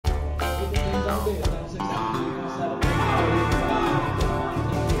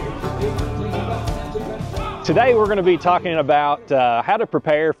Today we're going to be talking about how to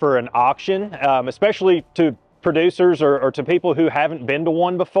prepare for an auction, especially to producers or to people who haven't been to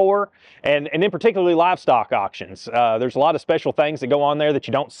one before, and in particularly livestock auctions. There's a lot of special things that go on there that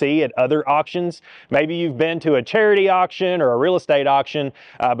you don't see at other auctions. Maybe you've been to a charity auction or a real estate auction,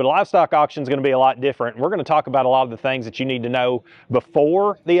 but a livestock auction is going to be a lot different. We're going to talk about a lot of the things that you need to know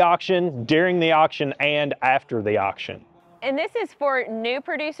before the auction, during the auction, and after the auction. And this is for new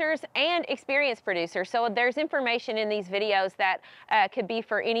producers and experienced producers. So there's information in these videos that could be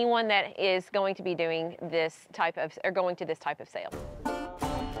for anyone that is going to be doing this type of, or going to this type of sale.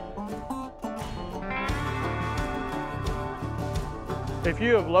 If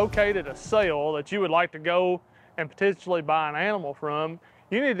you have located a sale that you would like to go and potentially buy an animal from,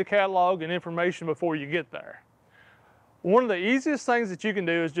 you need the catalog and information before you get there. One of the easiest things that you can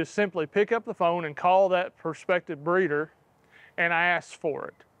do is just simply pick up the phone and call that prospective breeder and ask for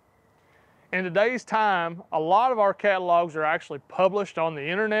it. In today's time, a lot of our catalogs are actually published on the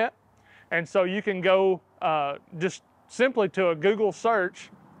internet, and so you can go just simply to a Google search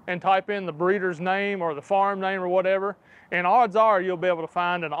and type in the breeder's name or the farm name or whatever, and odds are you'll be able to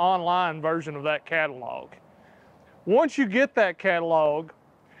find an online version of that catalog. Once you get that catalog,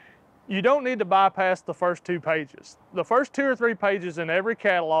 you don't need to bypass the first 2 pages. The first 2 or 3 pages in every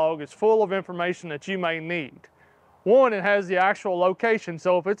catalog is full of information that you may need. One, it has the actual location,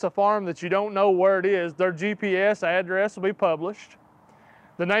 so if it's a farm that you don't know where it is, their GPS address will be published.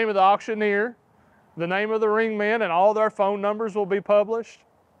 The name of the auctioneer, the name of the ringmen, and all their phone numbers will be published.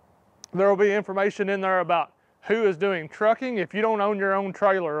 There will be information in there about who is doing trucking if you don't own your own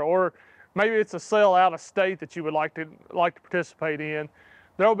trailer, or maybe it's a sale out of state that you would like to participate in.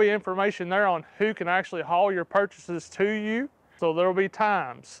 There will be information there on who can actually haul your purchases to you. So there will be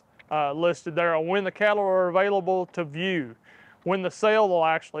times listed there on when the cattle are available to view, when the sale will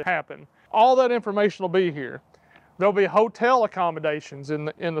actually happen. All that information will be here. There'll be hotel accommodations in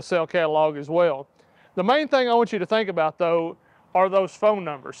the sale catalog as well. The main thing I want you to think about though are those phone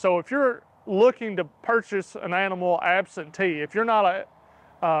numbers. So if you're looking to purchase an animal absentee, if you're not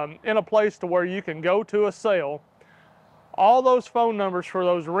in a place to where you can go to a sale, all those phone numbers for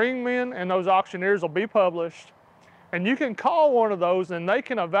those ringmen and those auctioneers will be published, and you can call one of those and they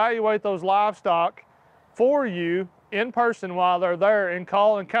can evaluate those livestock for you in person while they're there, and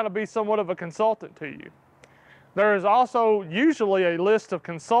call and kind of be somewhat of a consultant to you. There is also usually a list of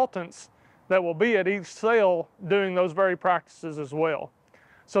consultants that will be at each sale doing those very practices as well.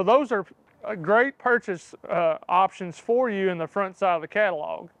 So those are great purchase options for you in the front side of the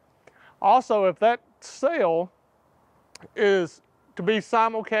catalog. Also, if that sale is to be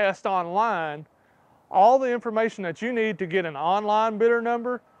simulcast online, all the information that you need to get an online bidder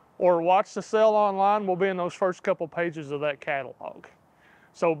number or watch the sale online will be in those first couple pages of that catalog.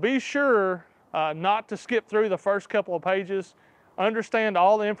 So be sure not to skip through the first couple of pages. Understand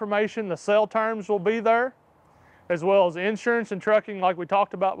all the information. The sale terms will be there, as well as insurance and trucking like we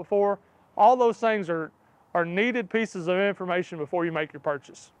talked about before. All those things are needed pieces of information before you make your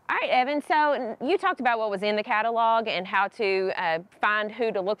purchase. All right, Evan, so you talked about what was in the catalog and how to find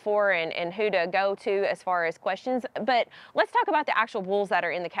who to look for and who to go to as far as questions, but let's talk about the actual bulls that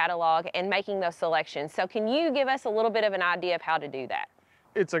are in the catalog and making those selections. So can you give us a little bit of an idea of how to do that?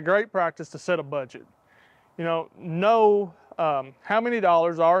 It's a great practice to set a budget. You know how many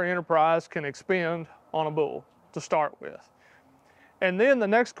dollars our enterprise can expend on a bull to start with. And then the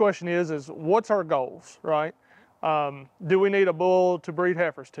next question is what's our goals, right? Do we need a bull to breed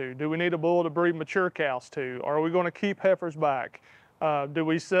heifers to? Do we need a bull to breed mature cows to? Are we going to keep heifers back? Do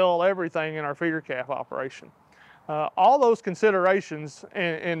we sell everything in our feeder calf operation? All those considerations,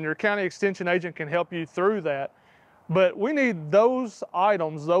 and your county extension agent can help you through that. But we need those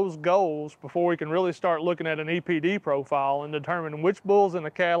items, those goals, before we can really start looking at an EPD profile and determine which bulls in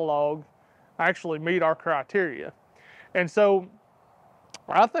the catalog actually meet our criteria. And so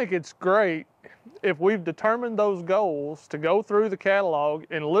I think it's great if we've determined those goals to go through the catalog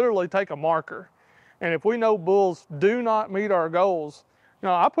and literally take a marker. And if we know bulls do not meet our goals,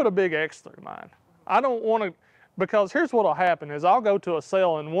 I put a big X through mine. I don't want to, because here's what will happen is I'll go to a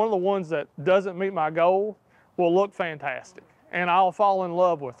sale and one of the ones that doesn't meet my goal will look fantastic and I'll fall in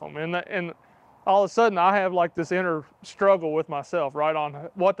love with them. And all of a sudden I have like this inner struggle with myself, right, on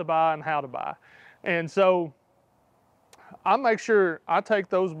what to buy and how to buy. And so I make sure I take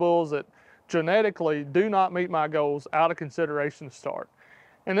those bulls that genetically do not meet my goals out of consideration to start.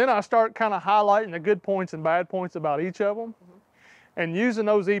 And then I start kind of highlighting the good points and bad points about each of them. And using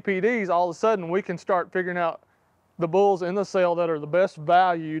those EPDs, all of a sudden we can start figuring out the bulls in the sale that are the best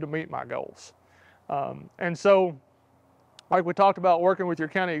value to meet my goals. And so, like we talked about, working with your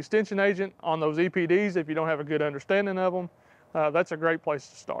county extension agent on those EPDs, if you don't have a good understanding of them, that's a great place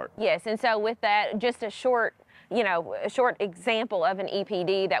to start. Yes, and so with that, just a short example of an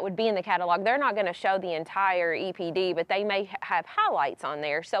EPD that would be in the catalog. They're not going to show the entire EPD, but they may have highlights on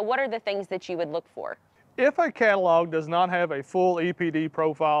there. So what are the things that you would look for? If a catalog does not have a full EPD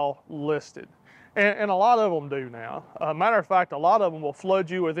profile listed, and a lot of them do now. Matter of fact, a lot of them will flood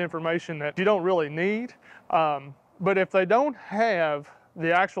you with information that you don't really need. But if they don't have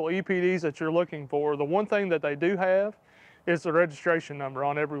the actual EPDs that you're looking for, the one thing that they do have is the registration number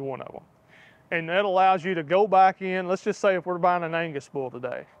on every one of them. And that allows you to go back in. Let's just say if we're buying an Angus bull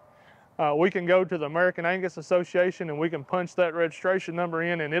today, we can go to the American Angus Association and we can punch that registration number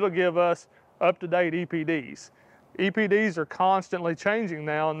in, and it'll give us up-to-date EPDs. EPDs are constantly changing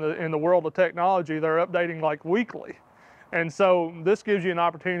now in the world of technology. They're updating like weekly. And so this gives you an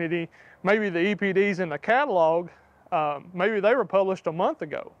opportunity. Maybe the EPDs in the catalog, maybe they were published a month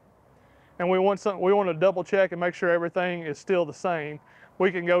ago, and we want to double check and make sure everything is still the same. We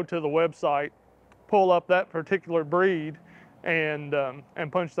can go to the website, pull up that particular breed, and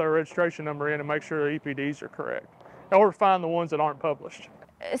punch their registration number in and make sure the EPDs are correct, or find the ones that aren't published.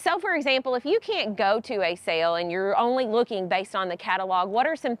 So for example, if you can't go to a sale and you're only looking based on the catalog, what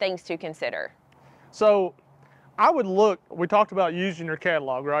are some things to consider? So I would look, we talked about using your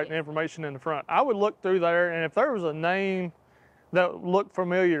catalog, right, and the information in the front. I would look through there, and if there was a name that looked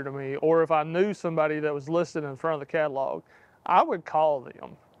familiar to me, or if I knew somebody that was listed in front of the catalog, I would call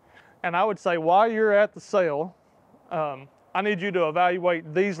them. And I would say, while you're at the sale, I need you to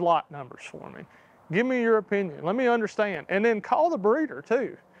evaluate these lot numbers for me. Give me your opinion. Let me understand. And then call the breeder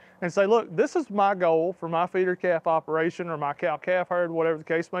too and say, look, this is my goal for my feeder calf operation or my cow-calf herd, whatever the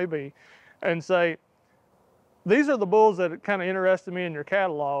case may be, and say, these are the bulls that kind of interested me in your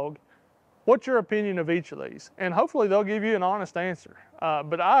catalog. What's your opinion of each of these? And hopefully they'll give you an honest answer.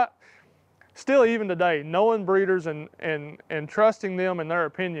 But I still, even today, knowing breeders and trusting them and their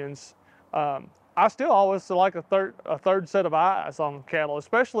opinions, I still always like a third set of eyes on cattle,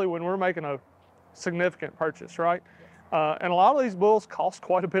 especially when we're making a significant purchase, right? And a lot of these bulls cost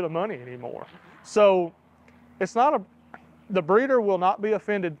quite a bit of money anymore. So it's not the breeder will not be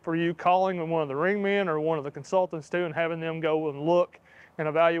offended for you calling one of the ringmen or one of the consultants too and having them go and look and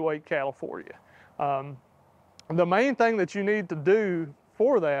evaluate cattle for you. The main thing that you need to do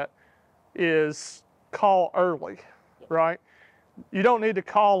for that is call early, right? You don't need to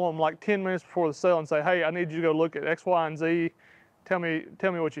call them like 10 minutes before the sale and say, hey, I need you to go look at X, Y, and Z. Tell me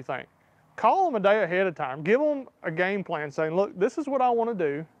what you think. Call them a day ahead of time. Give them a game plan saying, look, this is what I want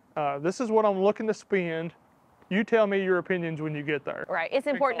to do. This is what I'm looking to spend. You tell me your opinions when you get there. Right. It's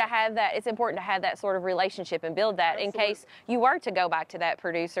important to have that. It's important to have that sort of relationship and build that. Absolutely. In case you were to go back to that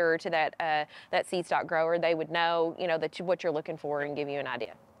producer or to that seed stock grower, they would know, what you're looking for and give you an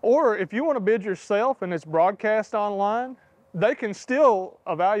idea. Or if you want to bid yourself and it's broadcast online, they can still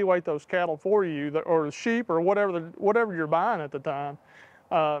evaluate those cattle for you, or the sheep, or whatever you're buying at the time.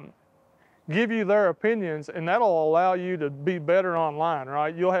 Give you their opinions, and that'll allow you to be better online,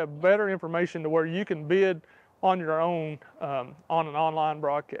 right? You'll have better information to where you can bid on your own on an online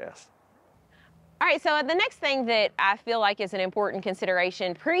broadcast. All right, so the next thing that I feel like is an important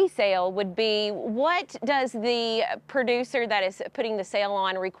consideration pre-sale would be, what does the producer that is putting the sale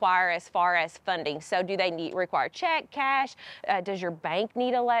on require as far as funding? So do they require check, cash? Does your bank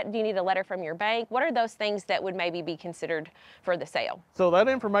need do you need a letter from your bank? What are those things that would maybe be considered for the sale? So that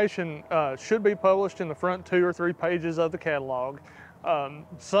information should be published in the front 2 or 3 pages of the catalog.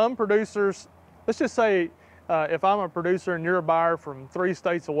 Some producers, let's just say, if I'm a producer and you're a buyer from 3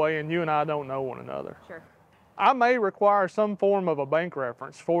 states away and you and I don't know one another, sure, I may require some form of a bank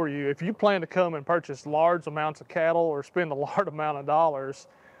reference for you if you plan to come and purchase large amounts of cattle or spend a large amount of dollars,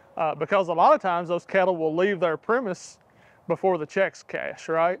 because a lot of times those cattle will leave their premise before the checks cash,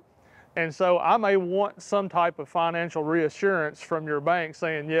 right? And so I may want some type of financial reassurance from your bank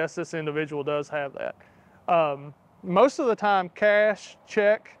saying, yes, this individual does have that. Most of the time, cash,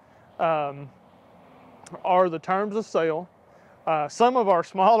 check, are the terms of sale. Some of our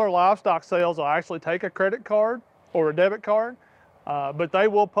smaller livestock sales will actually take a credit card or a debit card, but they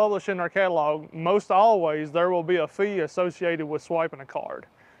will publish in our catalog. Most always there will be a fee associated with swiping a card.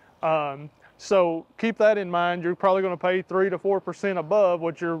 So keep that in mind. You're probably going to pay 3 to 4% above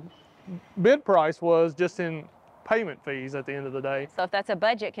what your bid price was just in payment fees at the end of the day. So if that's a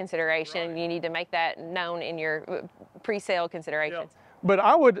budget consideration, right, you need to make that known in your pre-sale considerations. Yeah.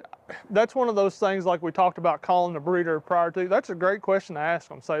 But that's one of those things like we talked about calling the breeder prior to. That's a great question to ask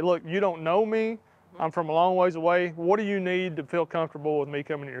them. Say, look, you don't know me, I'm from a long ways away. What do you need to feel comfortable with me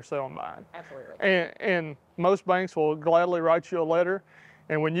coming to your sale and buying? Absolutely. And most banks will gladly write you a letter.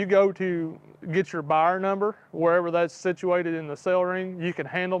 And when you go to get your buyer number, wherever that's situated in the sale ring, you can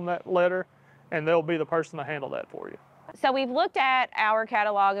hand them that letter and they'll be the person to handle that for you. So we've looked at our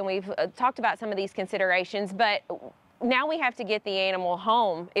catalog and we've talked about some of these considerations, but now we have to get the animal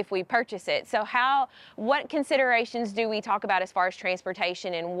home if we purchase it. So what considerations do we talk about as far as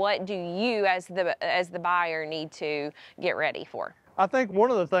transportation, and what do you as the buyer need to get ready for? I think one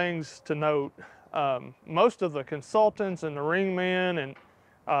of the things to note, most of the consultants and the ring men and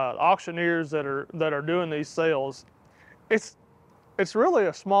auctioneers that are doing these sales, it's really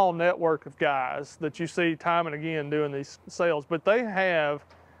a small network of guys that you see time and again doing these sales, but they have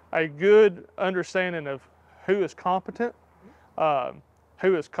a good understanding of who is competent,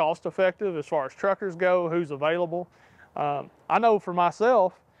 who is cost effective as far as truckers go, who's available. I know for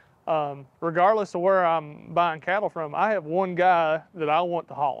myself, regardless of where I'm buying cattle from, I have one guy that I want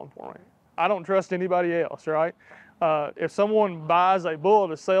to haul them for me. I don't trust anybody else, right? If someone buys a bull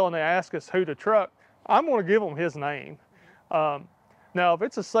to sell and they ask us who to truck, I'm going to give them his name. Now, if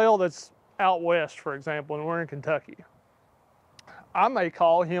it's a sale that's out west, for example, and we're in Kentucky, I may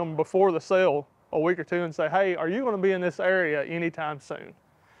call him before the sale a week or two and say, hey, are you going to be in this area anytime soon?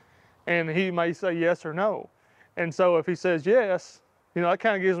 And he may say yes or no. And so if he says yes, you know, that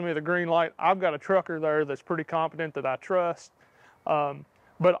kind of gives me the green light. I've got a trucker there that's pretty competent that I trust.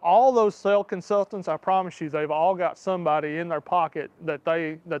 But all those sale consultants, I promise you, they've all got somebody in their pocket that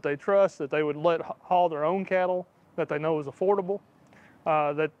they trust, that they would let haul their own cattle, that they know is affordable,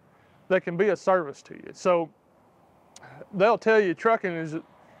 that can be a service to you. So they'll tell you trucking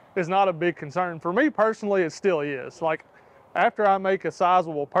is not a big concern. For me personally, it still is. Like, after I make a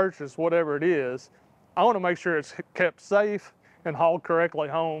sizable purchase, whatever it is, I want to make sure it's kept safe and hauled correctly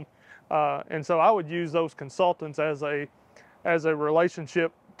home. And so I would use those consultants as a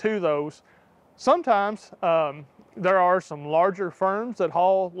relationship to those. Sometimes there are some larger firms that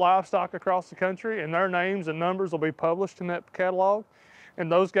haul livestock across the country, and their names and numbers will be published in that catalog. And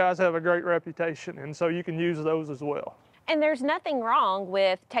those guys have a great reputation, and so you can use those as well. And there's nothing wrong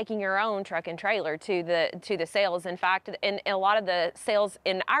with taking your own truck and trailer to the sales. In fact, in a lot of the sales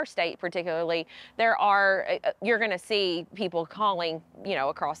in our state particularly, you're going to see people calling, you know,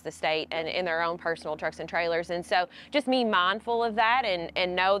 across the state and in their own personal trucks and trailers. And so just be mindful of that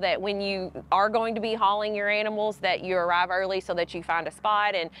and know that when you are going to be hauling your animals, that you arrive early so that you find a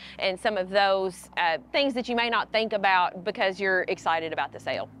spot, and some of those things that you may not think about because you're excited about the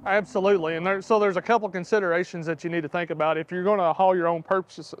sale. Absolutely. And there's a couple considerations that you need to think about if you're going to haul your own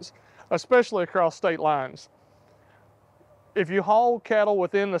purchases, especially across state lines. If you haul cattle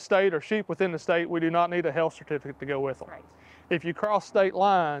within the state or sheep within the state, we do not need a health certificate to go with them. Right. If you cross state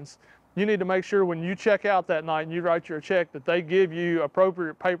lines, you need to make sure when you check out that night and you write your check that they give you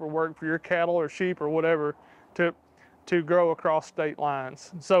appropriate paperwork for your cattle or sheep or whatever to grow across state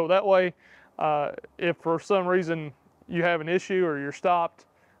lines. So that way, if for some reason you have an issue or you're stopped,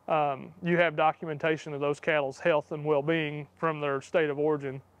 you have documentation of those cattle's health and well-being from their state of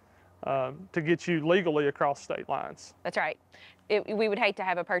origin to get you legally across state lines. That's right. We would hate to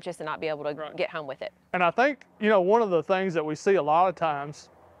have a purchase and not be able to get home with it. And I think, you know, one of the things that we see a lot of times,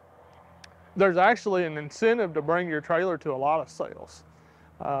 there's actually an incentive to bring your trailer to a lot of sales.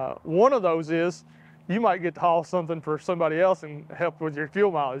 One of those is you might get to haul something for somebody else and help with your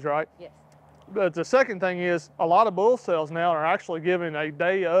fuel mileage, right? Yes. But the second thing is, a lot of bull sales now are actually giving a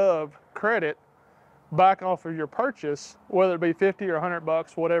day of credit back off of your purchase, whether it be 50 or 100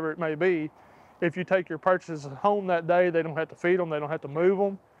 bucks, whatever it may be. If you take your purchases home that day, they don't have to feed them, they don't have to move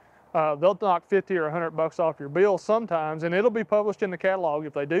them. They'll knock 50 or 100 bucks off your bill sometimes, and it'll be published in the catalog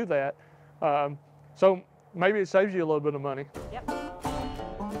if they do that. So maybe it saves you a little bit of money. Yep.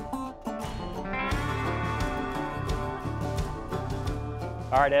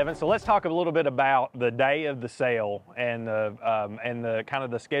 All right, Evan, so let's talk a little bit about the day of the sale and the kind of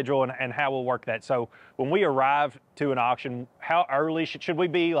the schedule and how we'll work that. So when we arrive to an auction, how early should we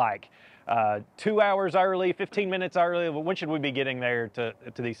be, like 2 hours early, 15 minutes early? When should we be getting there to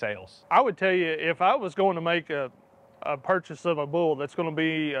these sales? I would tell you, if I was going to make a purchase of a bull that's going to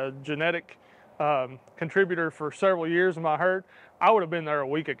be a genetic contributor for several years in my herd, I would have been there a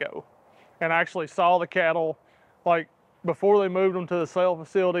week ago and actually saw the cattle, like, before they moved them to the sale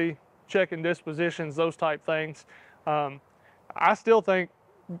facility, checking dispositions, those type things. I still think,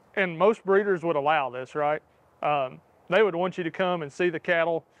 and most breeders would allow this, right? They would want you to come and see the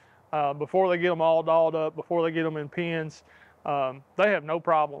cattle before they get them all dolled up, before they get them in pens. They have no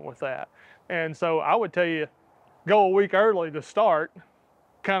problem with that. And so I would tell you, go a week early to start,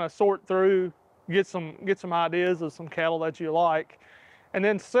 kind of sort through, get some ideas of some cattle that you like. And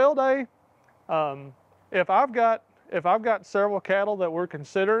then sale day, if I've got several cattle that we're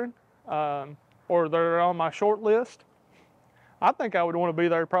considering, or they're on my short list, I think I would want to be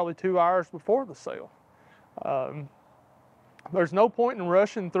there probably 2 hours before the sale. There's no point in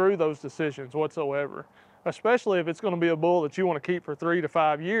rushing through those decisions whatsoever, especially if it's going to be a bull that you want to keep for 3 to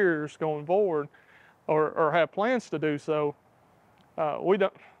 5 years going forward, or have plans to do so.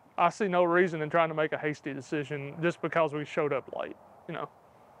 I see no reason in trying to make a hasty decision just because we showed up late, you know.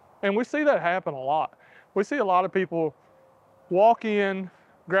 And we see that happen a lot. We see a lot of people walk in,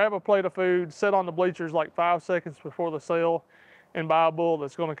 grab a plate of food, sit on the bleachers like 5 seconds before the sale, and buy a bull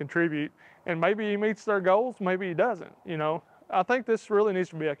that's going to contribute. And maybe he meets their goals, maybe he doesn't, you know. I think this really needs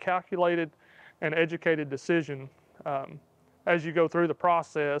to be a calculated and educated decision as you go through the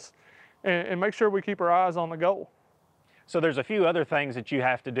process, and make sure we keep our eyes on the goal. So there's a few other things that you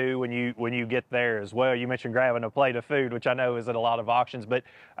have to do when you get there as well. You mentioned grabbing a plate of food, which I know is at a lot of auctions, but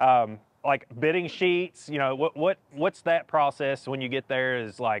like bidding sheets, you know, what's that process when you get there?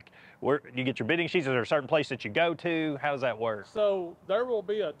 Is like, where you get your bidding sheets? Is there a certain place that you go to? How does that work? So there will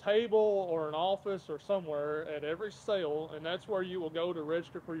be a table or an office or somewhere at every sale, and that's where you will go to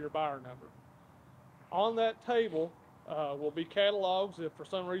register for your buyer number. On that table will be catalogs if for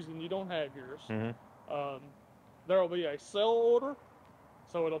some reason you don't have yours. Mm-hmm. There will be a sale order,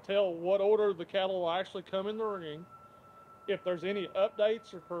 so it'll tell what order the cattle will actually come in the ring. If there's any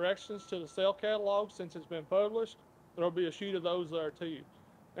updates or corrections to the sale catalog since it's been published, there'll be a sheet of those there too.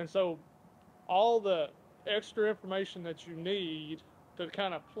 And so all the extra information that you need to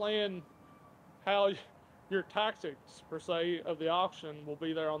kind of plan how your tactics, per se, of the auction will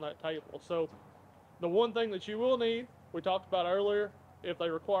be there on that table. So the one thing that you will need, we talked about earlier, if they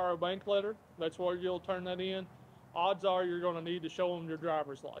require a bank letter, that's where you'll turn that in. Odds are you're going to need to show them your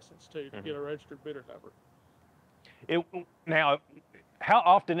driver's license too to get a registered bidder number. Now, how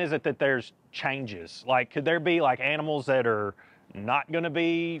often is it that there's changes? Like, could there be like animals that are not going to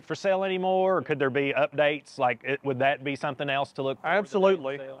be for sale anymore, or could there be updates? Like, would that be something else to look for?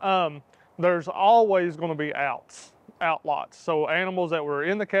 Absolutely. There's always going to be outlots. So animals that were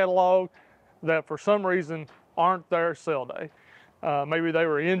in the catalog that for some reason aren't there sale day. Maybe they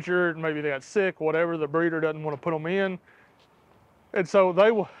were injured, maybe they got sick, whatever, the breeder doesn't want to put them in. And so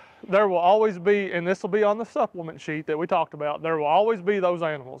there will always be, and this will be on the supplement sheet that we talked about, there will always be those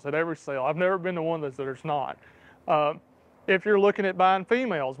animals at every sale. I've never been to one that there's not. If you're looking at buying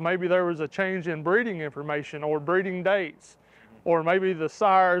females, maybe there was a change in breeding information or breeding dates, or maybe the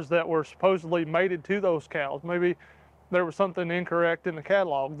sires that were supposedly mated to those cows, maybe there was something incorrect in the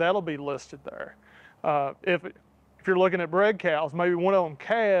catalog, that'll be listed there. If you're looking at bred cows, maybe one of them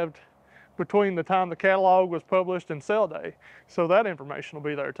calved between the time the catalog was published and sale day. So that information will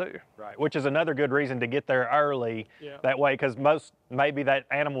be there too. Right, which is another good reason to get there early. Yeah. That way, because maybe that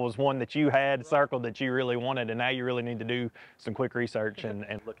animal was one that you had circled that you really wanted, and now you really need to do some quick research and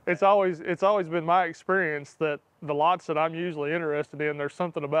look at it's always been my experience that the lots that I'm usually interested in, there's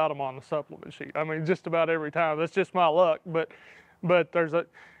something about them on the supplement sheet. I mean, just about every time. That's just my luck, but there's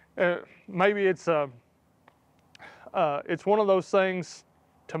maybe it's one of those things,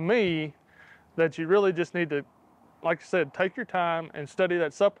 to me, that you really just need to, like I said, take your time and study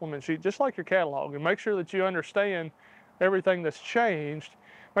that supplement sheet just like your catalog, and make sure that you understand everything that's changed.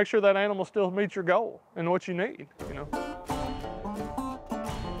 Make sure that animal still meets your goal and what you need, you know.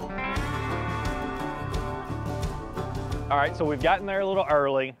 All right, so we've gotten there a little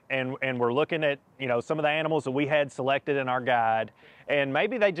early, and we're looking at, you know, some of the animals that we had selected in our guide, and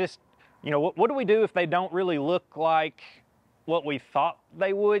maybe they just, you know, what do we do if they don't really look like what we thought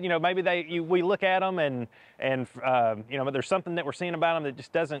they would? You know, maybe we look at them and you know, but there's something that we're seeing about them that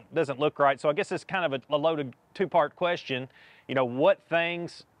just doesn't look right. So I guess it's kind of a loaded two-part question. You know, what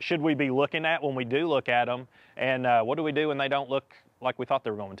things should we be looking at when we do look at them, and what do we do when they don't look like we thought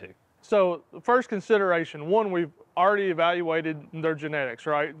they were going to? So the first consideration, one, we've already evaluated their genetics,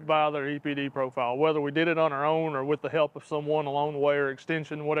 right, by their EPD profile, whether we did it on our own or with the help of someone along the way, or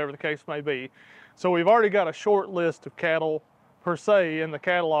extension, whatever the case may be. So we've already got a short list of cattle per se in the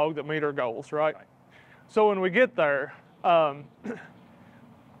catalog that meet our goals, right? So when we get there,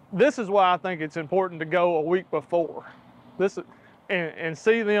 this is why I think it's important to go a week before and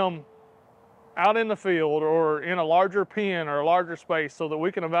see them out in the field or in a larger pen or a larger space, so that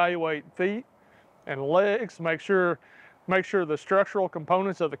we can evaluate feet and legs, make sure the structural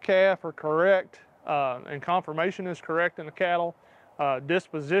components of the calf are correct, and conformation is correct in the cattle.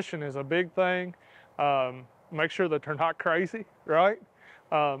 Disposition is a big thing. Make sure that they're not crazy, right?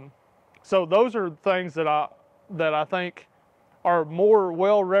 So those are things that I think are more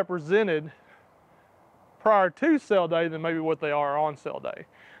well represented prior to sale day than maybe what they are on sale day.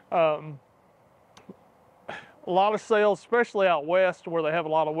 A lot of sales, especially out west where they have a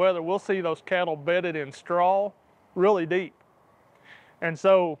lot of weather, we'll see those cattle bedded in straw really deep. And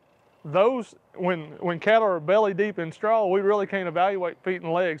so those, when cattle are belly deep in straw, we really can't evaluate feet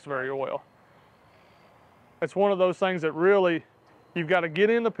and legs very well. It's one of those things that really, you've got to get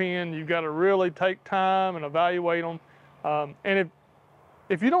in the pen, you've got to really take time and evaluate them. And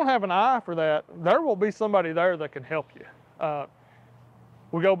if you don't have an eye for that, there will be somebody there that can help you.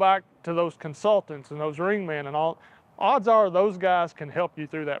 We go back to those consultants and those ringmen and all, odds are those guys can help you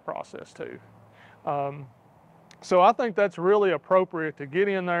through that process too. So I think that's really appropriate to get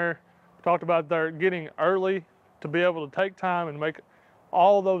in there. We talked about there getting early to be able to take time and make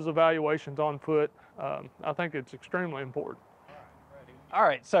all those evaluations on foot. I think it's extremely important. All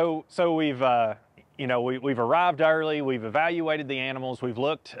right, so we've you know, we've arrived early, we've evaluated the animals, we've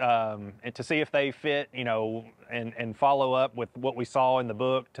looked to see if they fit, you know, and follow up with what we saw in the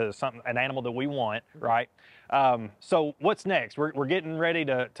book to an animal that we want, right? So what's next? We're getting ready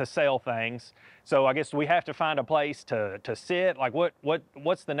to sell things. So I guess we have to find a place to sit. Like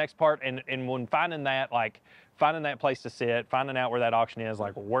what's the next part? And when finding that, like finding that place to sit, finding out where that auction is,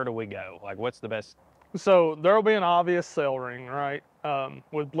 like where do we go? Like what's the best? So there'll be an obvious sale ring, right?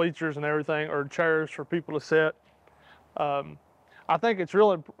 With bleachers and everything, or chairs for people to sit. I think it's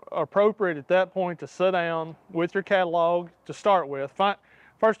really appropriate at that point to sit down with your catalog to start with.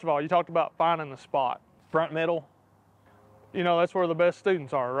 First of all, you talked about finding the spot. Front, middle? You know, that's where the best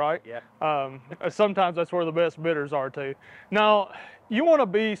students are, right? Yeah. Sometimes that's where the best bidders are too. Now, you want to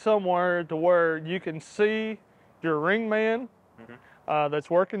be somewhere to where you can see your ringman that's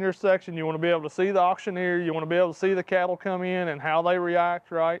working your section. You want to be able to see the auctioneer. You want to be able to see the cattle come in and how they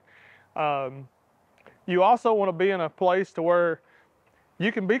react, right? You also want to be in a place to where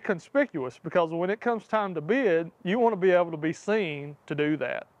you can be conspicuous, because when it comes time to bid, you want to be able to be seen to do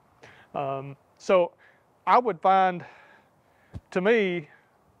that. So I would find, to me,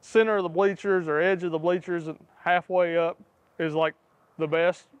 center of the bleachers or edge of the bleachers and halfway up is like the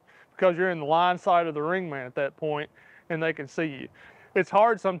best, because you're in the line sight of the ringman at that point and they can see you. It's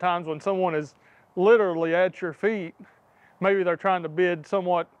hard sometimes when someone is literally at your feet. Maybe they're trying to bid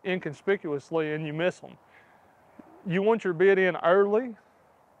somewhat inconspicuously and you miss them. You want your bid in early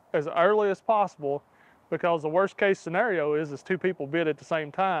as possible, because the worst case scenario is two people bid at the same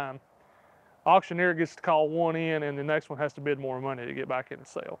time. Auctioneer gets to call one in and the next one has to bid more money to get back in the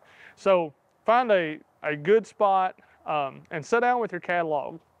sale. So find a good spot and sit down with your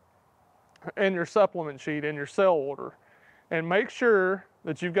catalog and your supplement sheet and your sale order, and make sure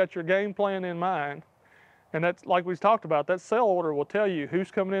that you've got your game plan in mind. And that's, like we talked about, that sale order will tell you who's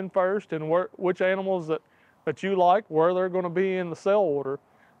coming in first and which animals that you like, where they're going to be in the sale order.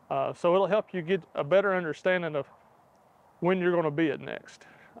 So it'll help you get a better understanding of when you're going to bid next.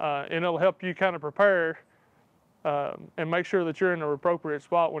 And it'll help you kind of prepare and make sure that you're in the appropriate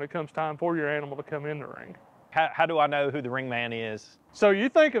spot when it comes time for your animal to come in the ring. How do I know who the ringman is? So you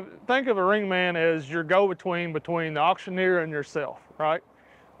think of a ringman as your go-between between the auctioneer and yourself, right?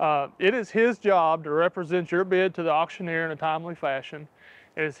 It is his job to represent your bid to the auctioneer in a timely fashion.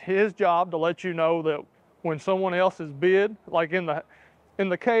 It is his job to let you know that when someone else has bid, like in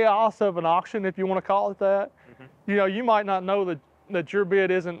the chaos of an auction, if you want to call it that, you know, you might not know that your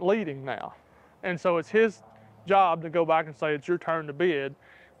bid isn't leading now. And so it's his job to go back and say, it's your turn to bid.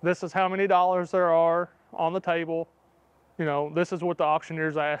 This is how many dollars there are on the table. You know, this is what the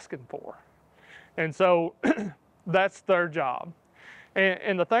auctioneer's asking for. And so that's their job.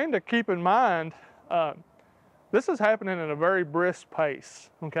 And the thing to keep in mind, this is happening at a very brisk pace,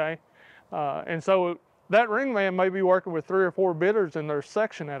 okay? And so that ringman may be working with 3 or 4 bidders in their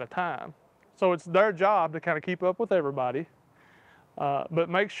section at a time. So it's their job to kind of keep up with everybody. But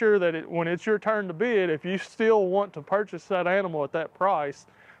make sure that when it's your turn to bid, if you still want to purchase that animal at that price,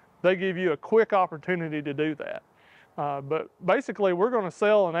 they give you a quick opportunity to do that. But basically, we're going to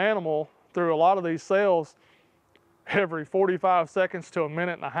sell an animal through a lot of these sales every 45 seconds to a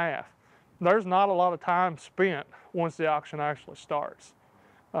minute and a half. There's not a lot of time spent once the auction actually starts.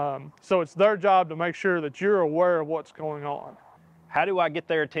 So it's their job to make sure that you're aware of what's going on. How do I get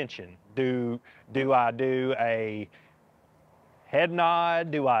their attention? Do I do a head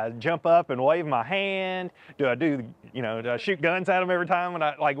nod? Do I jump up and wave my hand? Do I shoot guns at them every time? And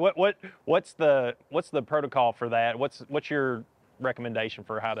what's the protocol for that? What's your recommendation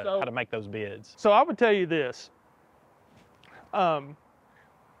for how to make those bids? So I would tell you this.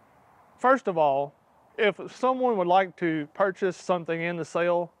 First of all, if someone would like to purchase something in the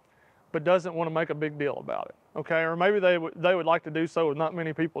sale but doesn't want to make a big deal about it, okay, or maybe they would like to do so with not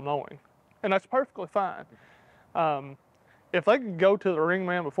many people knowing, and that's perfectly fine. If they could go to the ring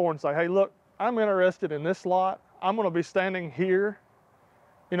man before and say, hey, look, I'm interested in this lot. I'm going to be standing here,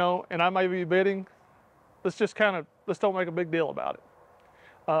 you know, and I may be bidding. Let's don't make a big deal about it.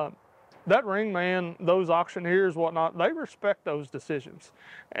 That ring man, those auctioneers, whatnot, they respect those decisions.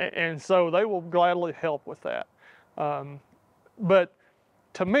 And so they will gladly help with that. But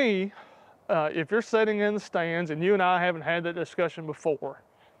to me, if you're sitting in the stands and you and I haven't had that discussion before,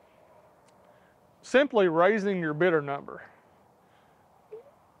 simply raising your bidder number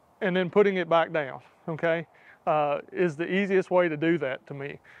and then putting it back down, okay, is the easiest way to do that to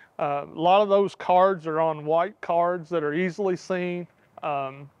me. A lot of those cards are on white cards that are easily seen.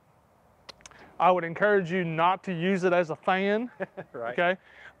 I would encourage you not to use it as a fan, Right. okay?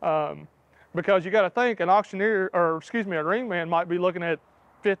 Because you got to think an auctioneer, or excuse me, a ring man might be looking at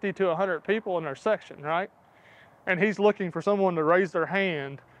 50 to 100 people in their section, right? And he's looking for someone to raise their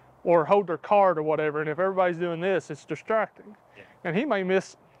hand or hold their card or whatever. And if everybody's doing this, it's distracting. Yeah. And he may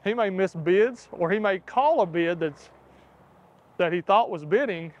miss bids, or he may call a bid that he thought was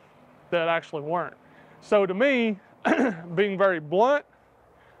bidding that actually weren't. So to me, being very blunt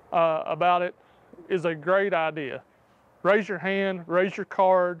about it is a great idea. Raise your hand, raise your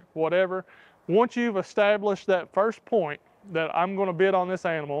card, whatever. Once you've established that first point that I'm going to bid on this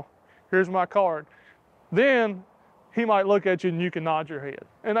animal, here's my card, then he might look at you and you can nod your head,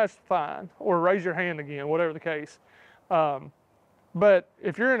 and that's fine, or raise your hand again, whatever the case. But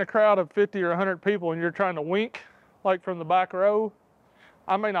if you're in a crowd of 50 or 100 people and you're trying to wink, like from the back row,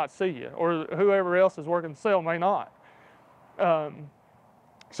 I may not see you, or whoever else is working the sale may not.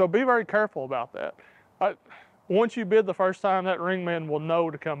 So be very careful about that. Once you bid the first time, that ringman will know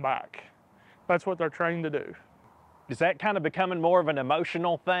to come back. That's what they're trained to do. Is that kind of becoming more of an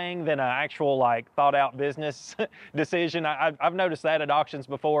emotional thing than an actual, like, thought-out business decision? I've noticed that at auctions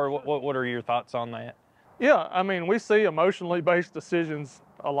before. What are your thoughts on that? Yeah, I mean, we see emotionally based decisions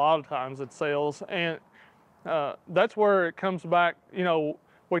a lot of times at sales, and that's where it comes back. You know,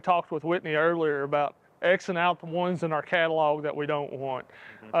 we talked with Whitney earlier about Xing out the ones in our catalog that we don't want,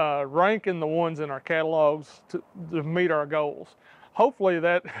 ranking the ones in our catalogs to meet our goals. Hopefully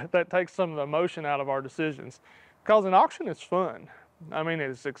that takes some of the emotion out of our decisions, because an auction is fun. I mean,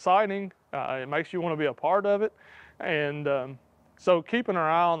 it's exciting. It makes you want to be a part of it, and so keeping our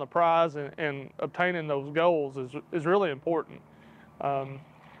eye on the prize and obtaining those goals is really important.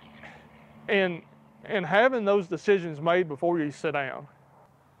 And having those decisions made before you sit down.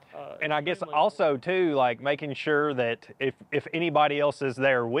 And I guess also too, like making sure that if anybody else is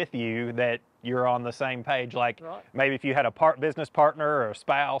there with you, that you're on the same page. Like right. Maybe if you had a business partner or a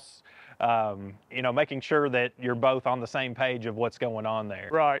spouse, you know, making sure that you're both on the same page of what's going on there.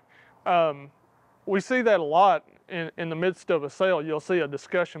 Right. We see that a lot in the midst of a sale. You'll see a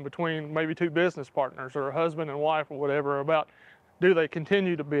discussion between maybe two business partners or a husband and wife or whatever about, do they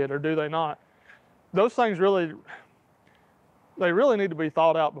continue to bid or do they not? Those things really need to be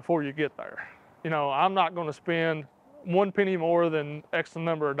thought out before you get there. You know, I'm not going to spend 1 penny more than X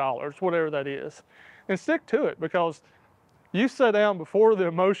number of dollars, whatever that is, and stick to it, because you sat down before the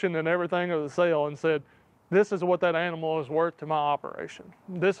emotion and everything of the sale and said, this is what that animal is worth to my operation.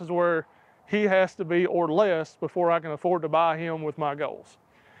 This is where he has to be or less before I can afford to buy him with my goals.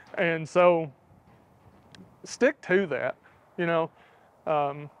 And so stick to that, you know.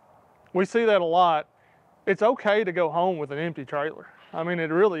 We see that a lot. It's okay to go home with an empty trailer. I mean, it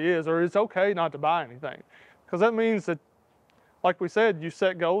really is, or it's okay not to buy anything, because that means that, like we said, you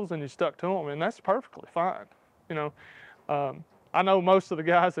set goals and you stuck to them, and that's perfectly fine. You know, I know most of the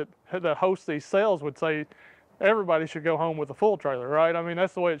guys that host these sales would say everybody should go home with a full trailer, right? I mean,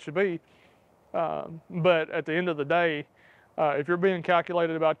 that's the way it should be. But at the end of the day, if you're being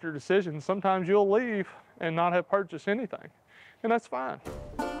calculated about your decisions, sometimes you'll leave and not have purchased anything, and that's fine.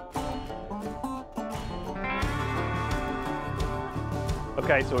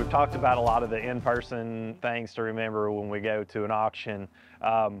 Okay, so we've talked about a lot of the in-person things to remember when we go to an auction.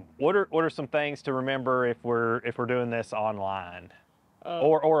 What are some things to remember if we're doing this online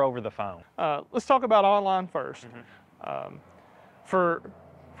or over the phone? Let's talk about online first. Mm-hmm.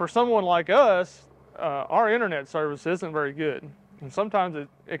 For someone like us, our internet service isn't very good, and sometimes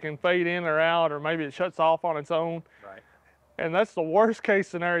it can fade in or out, or maybe it shuts off on its own. Right. And that's the worst case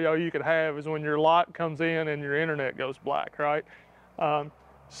scenario you could have, is when your lot comes in and your internet goes black, right?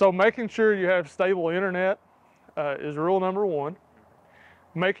 So making sure you have stable internet is rule number one.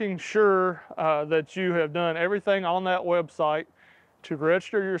 Making sure that you have done everything on that website to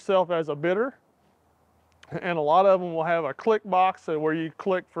register yourself as a bidder. And a lot of them will have a click box where you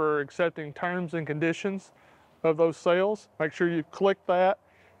click for accepting terms and conditions of those sales. Make sure you click that.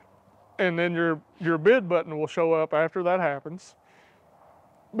 and then your bid button will show up after that happens.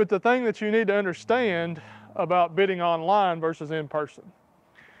 But the thing that you need to understand about bidding online versus in person,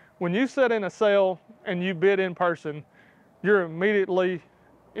 when you set in a sale and you bid in person, you're immediately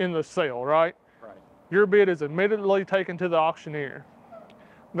in the sale, right? Right. Your bid is immediately taken to the auctioneer.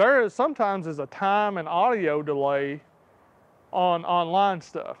 There is sometimes a time and audio delay on online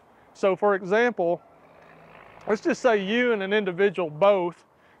stuff. So for example, let's just say you and an individual both,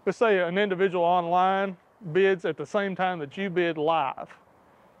 let's say an individual online bids at the same time that you bid live.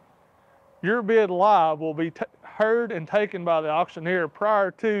 Your bid live will be heard and taken by the auctioneer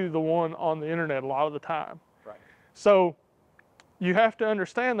prior to the one on the internet a lot of the time. Right. So you have to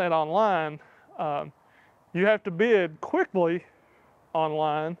understand that online. You have to bid quickly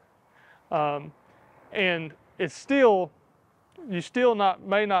online, and it's still, you still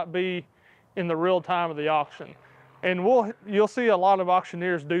may not be in the real time of the auction. And you'll see a lot of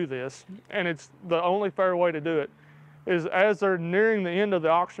auctioneers do this, and it's the only fair way to do it, is as they're nearing the end of the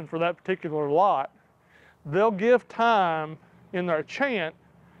auction for that particular lot, they'll give time in their chant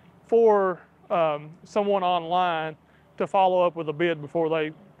for someone online to follow up with a bid before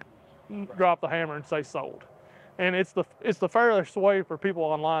they drop the hammer and say sold. And it's the fairest way for people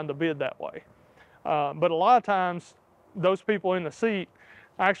online to bid that way. But a lot of times, those people in the seat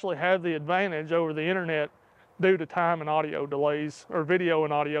actually have the advantage over the internet due to time and audio delays, or video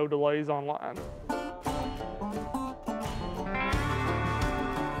and audio delays online.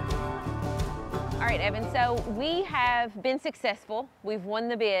 All right, Evan, so we have been successful. We've won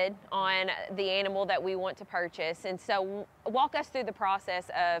the bid on the animal that we want to purchase. And so walk us through the process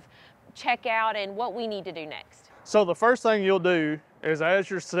of checkout and what we need to do next. So the first thing you'll do is, as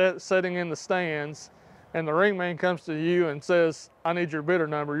you're sitting in the stands and the ring man comes to you and says, I need your bidder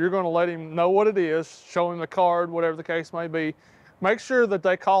number, you're going to let him know what it is, show him the card, whatever the case may be. Make sure that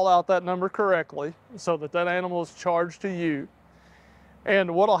they call out that number correctly so that that animal is charged to you.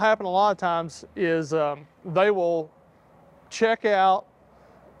 And what will happen a lot of times is they will check out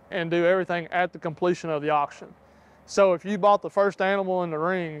and do everything at the completion of the auction. So if you bought the first animal in the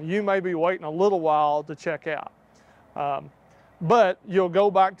ring, you may be waiting a little while to check out. But you'll go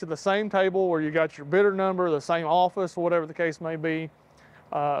back to the same table where you got your bidder number, the same office, whatever the case may be.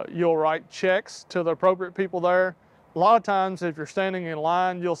 You'll write checks to the appropriate people there. A lot of times, if you're standing in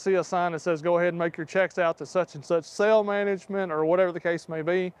line, you'll see a sign that says, go ahead and make your checks out to such and such sale management, or whatever the case may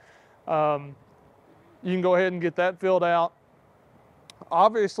be. You can go ahead and get that filled out.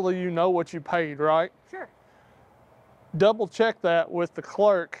 Obviously, you know what you paid, right? Sure. Double check that with the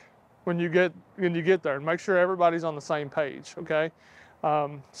clerk when you get there, and make sure everybody's on the same page, okay?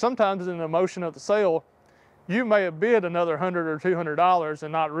 Sometimes in the motion of the sale, you may have bid another $100 or $200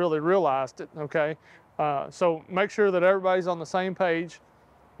 and not really realized it, okay? So make sure that everybody's on the same page.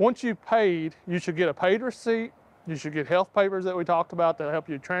 Once you've paid, you should get a paid receipt. You should get health papers that we talked about to help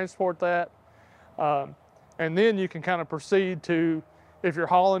you transport that. And then you can kind of proceed to, if you're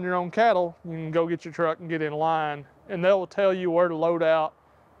hauling your own cattle, you can go get your truck and get in line, and they will tell you where to load out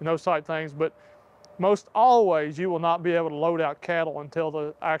and those type things. But most always, you will not be able to load out cattle until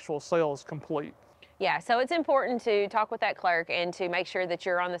the actual sale is complete. Yeah, so it's important to talk with that clerk and to make sure that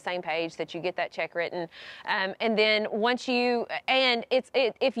you're on the same page, that you get that check written. And then once you,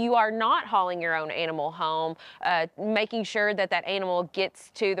 if you are not hauling your own animal home, making sure that that animal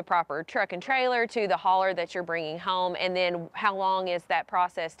gets to the proper truck and trailer, to the hauler that you're bringing home, and then how long is that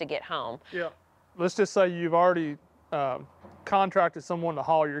process to get home? Yeah, let's just say you've already contracted someone to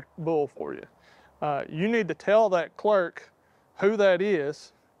haul your bull for you. You need to tell that clerk who that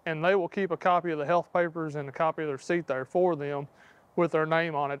is, and they will keep a copy of the health papers and a copy of their receipt there for them with their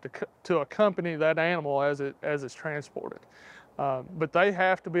name on it to accompany that animal as it's transported. But they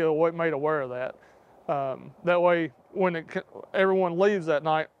have to be made aware of that. That way, when everyone leaves that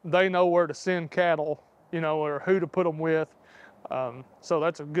night, they know where to send cattle, you know, or who to put them with. So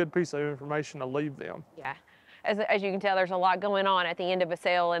that's a good piece of information to leave them. Yeah. As you can tell, there's a lot going on at the end of a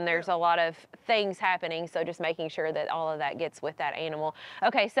sale, and there's a lot of things happening, so just making sure that all of that gets with that animal.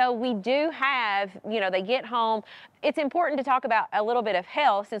 Okay, so we do have, you know, they get home. It's important to talk about a little bit of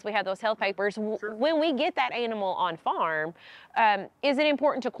health, since we have those health papers. Sure. When we get that animal on farm, is it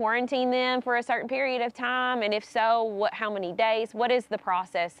important to quarantine them for a certain period of time? And if so, how many days? What is the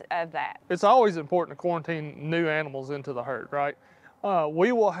process of that? It's always important to quarantine new animals into the herd, right?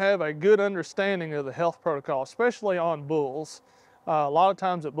 We will have a good understanding of the health protocol, especially on bulls. A lot of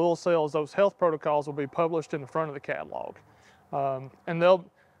times at bull sales, those health protocols will be published in the front of the catalog. And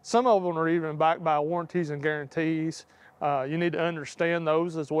some of them are even backed by warranties and guarantees. You need to understand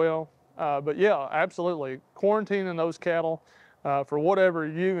those as well. But yeah, absolutely, quarantining those cattle for whatever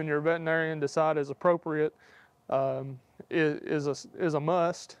you and your veterinarian decide is appropriate is a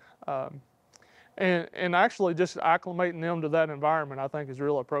must. And actually just acclimating them to that environment, I think, is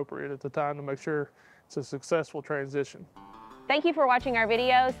real appropriate at the time to make sure it's a successful transition. Thank you for watching our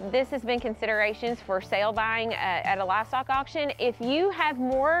videos. This has been considerations for sale buying at a livestock auction. If you have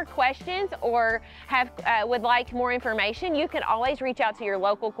more questions or would like more information, you can always reach out to your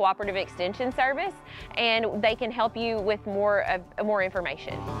local Cooperative Extension Service, and they can help you with more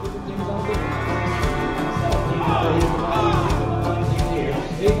information.